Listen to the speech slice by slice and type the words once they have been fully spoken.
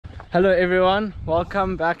Hello everyone,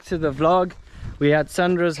 welcome back to the vlog. We're at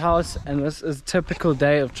Sandra's house and this is a typical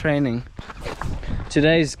day of training.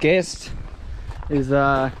 Today's guest is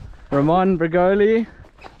Ramon Brigoli.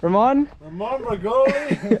 Ramon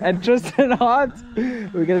Brigoli and Trystan Hart.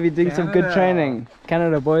 We're going to be doing some good training.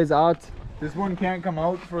 Canada boys out. This one can't come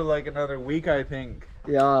out for like another week, I think.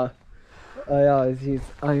 Yeah. Oh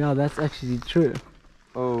yeah, that's actually true.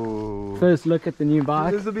 Oh. First look at the new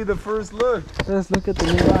bike. This will be the first look. First look at the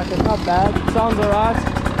new bike. It's not bad. It sounds alright.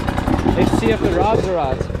 Let's see if it rides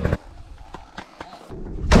alright.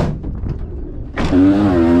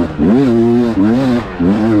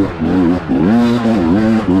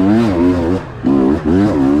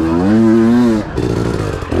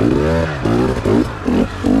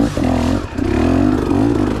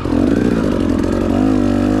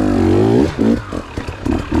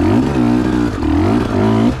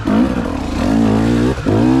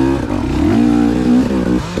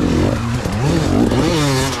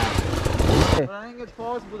 I think it's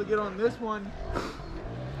possible to get on this one.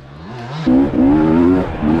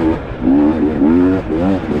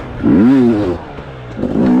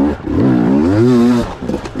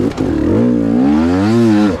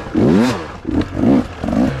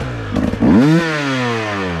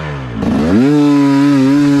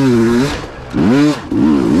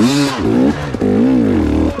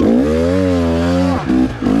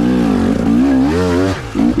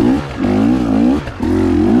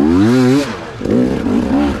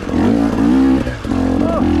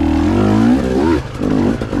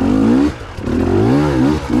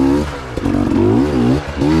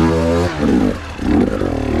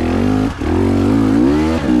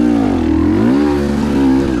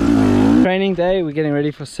 Training day, we're getting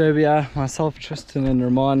ready for Serbia. Myself, Trystan and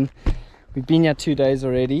Ramon. We've been here 2 days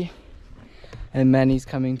already. And Manny's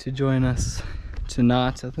coming to join us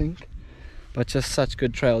tonight, I think. But just such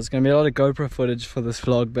good trails. It's going to be a lot of GoPro footage for this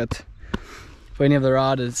vlog, but for any of the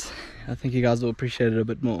riders, I think you guys will appreciate it a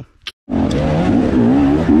bit more.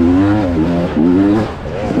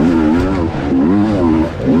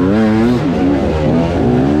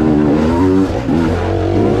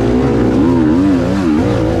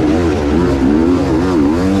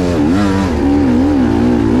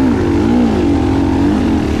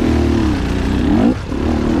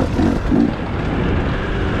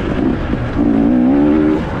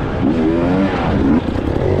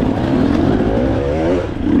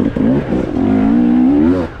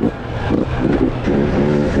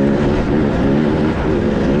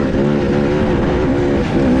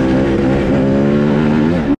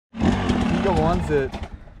 It.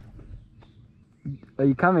 Are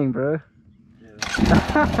you coming, bro? Yeah.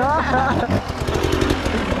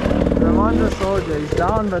 Ramon's a soldier. He's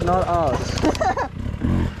down but not out.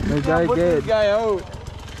 Let's go Put again. this guy out.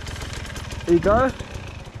 You go?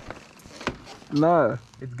 No.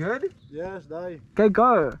 It's good? Yes, die. Okay,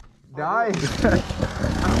 go. Die.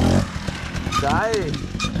 Die.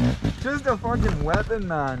 Just a fucking weapon,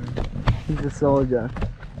 man. He's a soldier.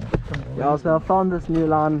 Yeah, so I found this new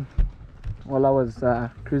line while I was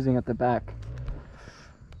cruising at the back.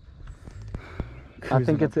 I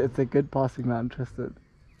think it's a good passing line, Trystan.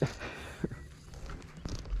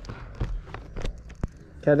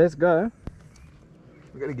 Okay, let's go.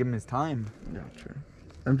 We gotta give him his time. Yeah, true.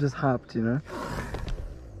 I'm just hyped, you know.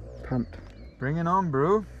 Pumped. Bring it on,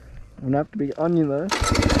 bro. I'm gonna have to be on you though.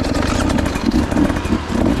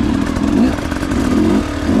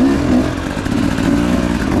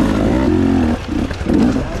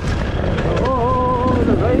 Oh,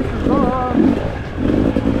 the race is on!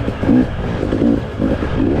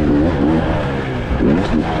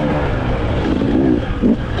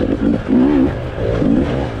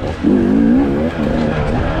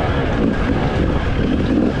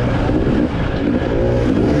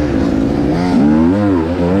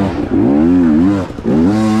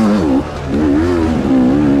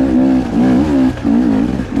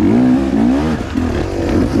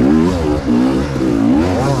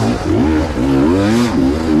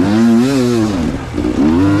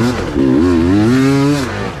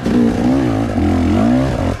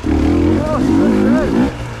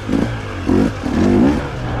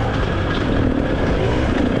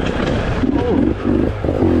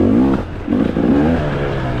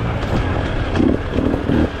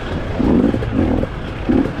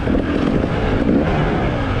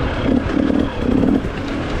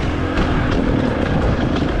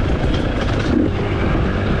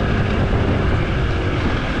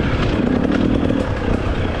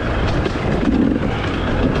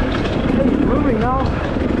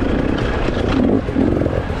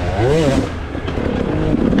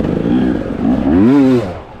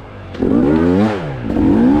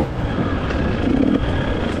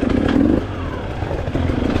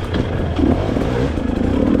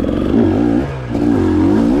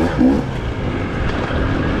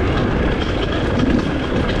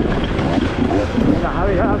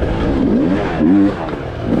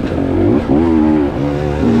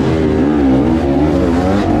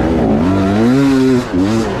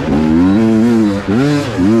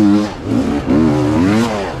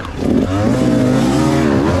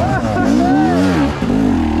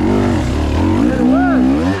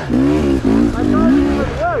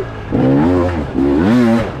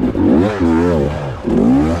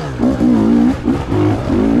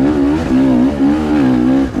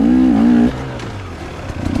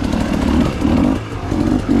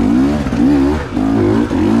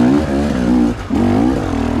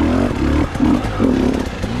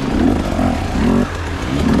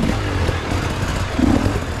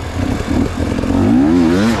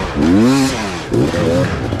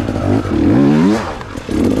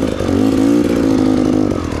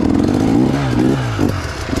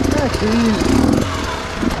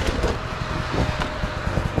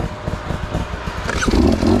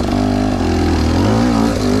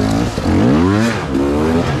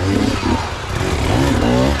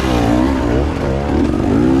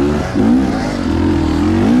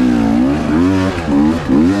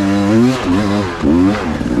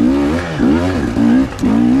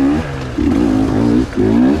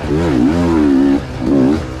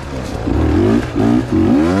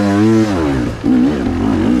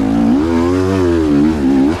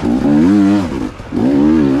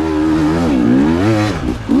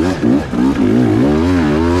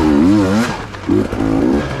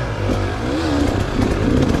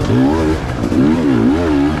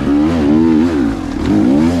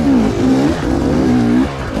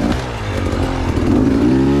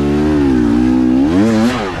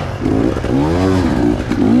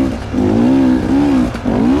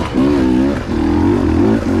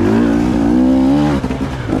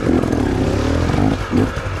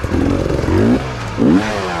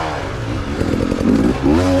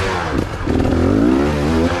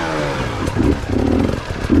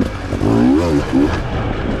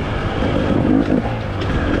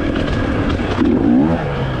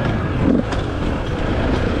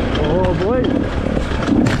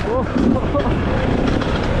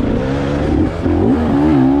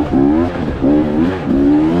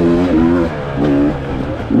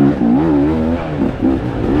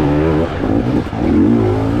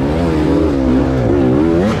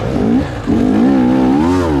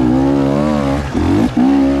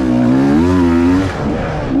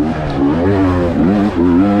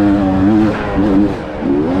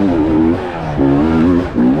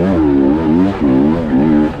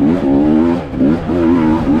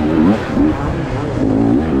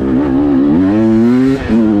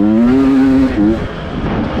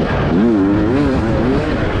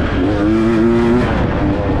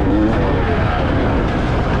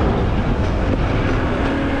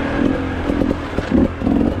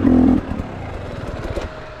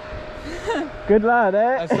 Good lad,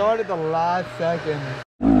 eh? I started the last second.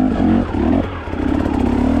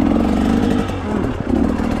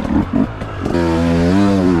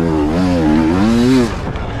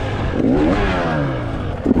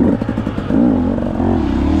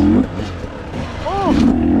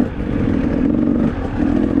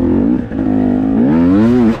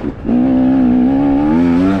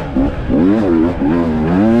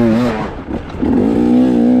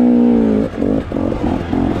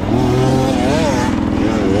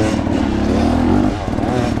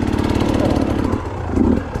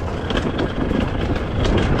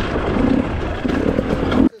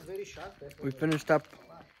 We finished up.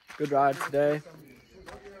 Good ride today.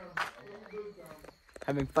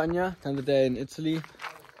 Having fun, yeah. Another day in Italy,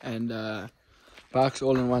 and bike's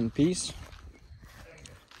all in one piece.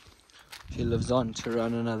 She lives on to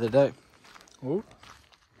run another day. Ooh.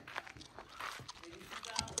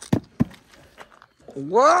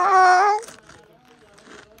 Wow!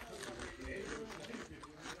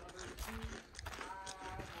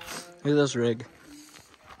 Look at this rig.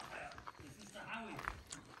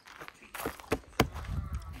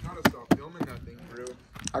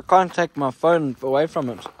 I can't take my phone away from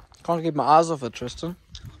it. Can't keep my eyes off it, Trystan.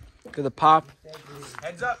 Look at the pipe.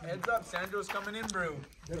 Heads up, Sandro's coming in, bro.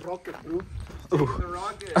 The rocket, bro. The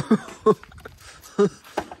rocket.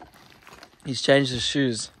 He's changed his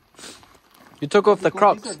shoes. You took off the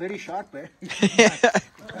Crocs. These are very sharp, eh?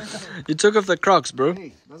 You took off the Crocs, bro.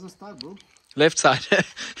 Hey, doesn't start, bro. Left side.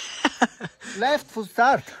 Left full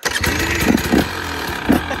start.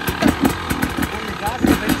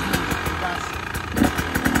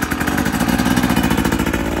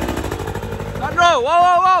 Sandro, whoa,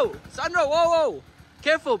 whoa, whoa! Sandro, whoa, whoa!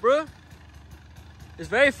 Careful, bro. It's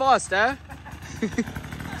very fast, eh?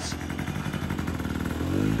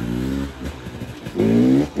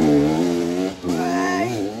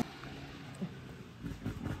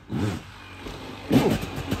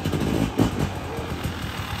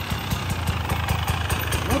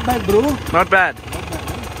 Not bad, bro. Not bad. Not bad,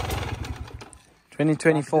 eh?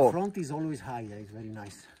 2024. The front is always high, yeah, it's very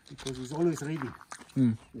nice. Because it's always ready.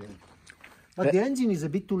 Mm. Yeah. But the engine is a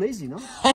bit too lazy, no?